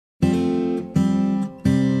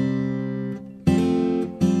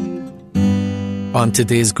On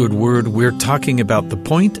today's Good Word, we're talking about the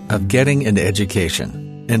point of getting an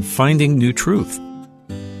education and finding new truth.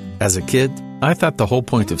 As a kid, I thought the whole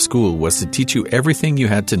point of school was to teach you everything you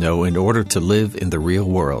had to know in order to live in the real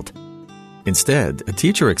world. Instead, a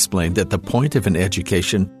teacher explained that the point of an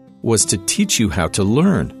education was to teach you how to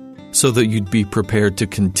learn, so that you'd be prepared to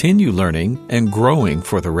continue learning and growing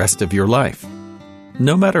for the rest of your life.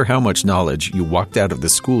 No matter how much knowledge you walked out of the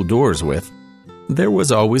school doors with, there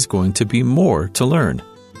was always going to be more to learn.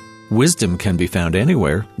 Wisdom can be found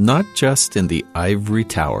anywhere, not just in the ivory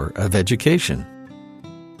tower of education.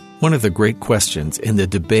 One of the great questions in the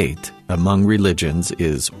debate among religions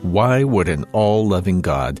is, why would an all-loving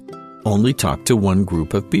God only talk to one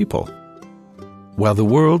group of people? While the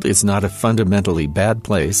world is not a fundamentally bad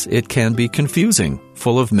place, it can be confusing,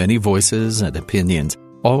 full of many voices and opinions,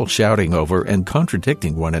 all shouting over and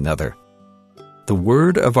contradicting one another. The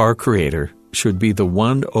word of our Creator should be the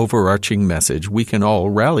one overarching message we can all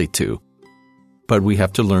rally to. But we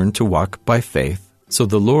have to learn to walk by faith, so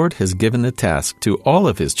the Lord has given a task to all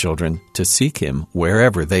of His children to seek Him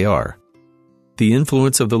wherever they are. The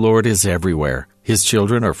influence of the Lord is everywhere. His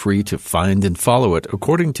children are free to find and follow it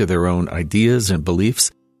according to their own ideas and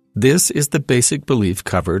beliefs. This is the basic belief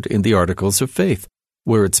covered in the Articles of Faith,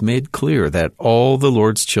 where it's made clear that all the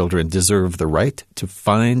Lord's children deserve the right to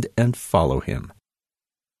find and follow Him.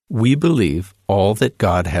 We believe all that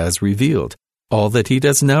God has revealed, all that He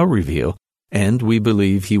does now reveal, and we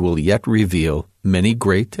believe He will yet reveal many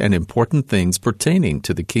great and important things pertaining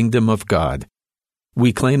to the kingdom of God.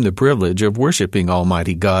 We claim the privilege of worshiping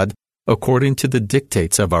Almighty God according to the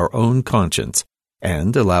dictates of our own conscience,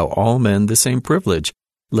 and allow all men the same privilege.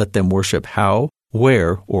 Let them worship how,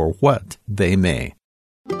 where, or what they may.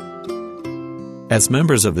 As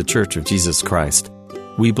members of the Church of Jesus Christ,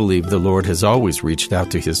 we believe the Lord has always reached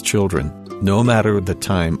out to His children, no matter the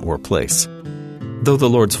time or place. Though the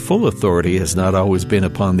Lord's full authority has not always been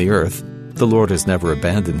upon the earth, the Lord has never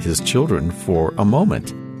abandoned His children for a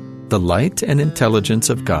moment. The light and intelligence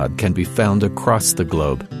of God can be found across the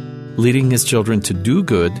globe, leading His children to do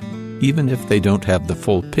good, even if they don't have the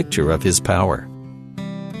full picture of His power.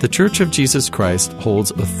 The Church of Jesus Christ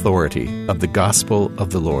holds authority of the gospel of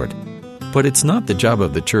the Lord, but it's not the job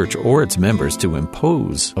of the church or its members to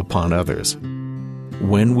impose upon others.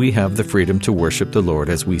 When we have the freedom to worship the Lord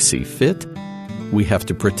as we see fit, we have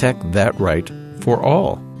to protect that right for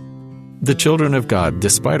all. The children of God,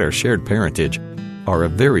 despite our shared parentage, are a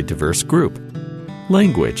very diverse group.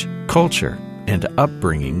 Language, culture, and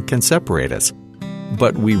upbringing can separate us,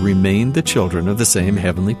 but we remain the children of the same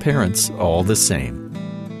heavenly parents all the same.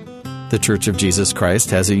 The Church of Jesus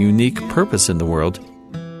Christ has a unique purpose in the world,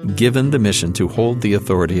 given the mission to hold the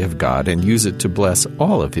authority of God and use it to bless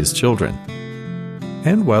all of His children.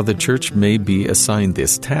 And while the church may be assigned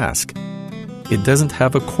this task, it doesn't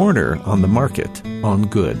have a corner on the market on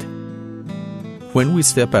good. When we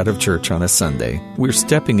step out of church on a Sunday, we're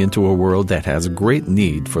stepping into a world that has great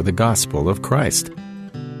need for the gospel of Christ.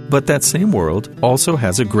 But that same world also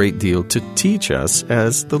has a great deal to teach us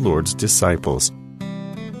as the Lord's disciples.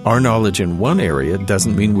 Our knowledge in one area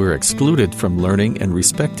doesn't mean we're excluded from learning and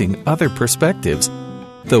respecting other perspectives,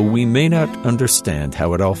 though we may not understand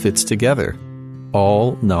how it all fits together.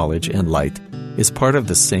 All knowledge and light is part of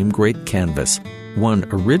the same great canvas, one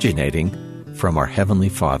originating from our Heavenly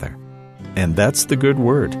Father. And that's the good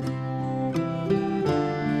word.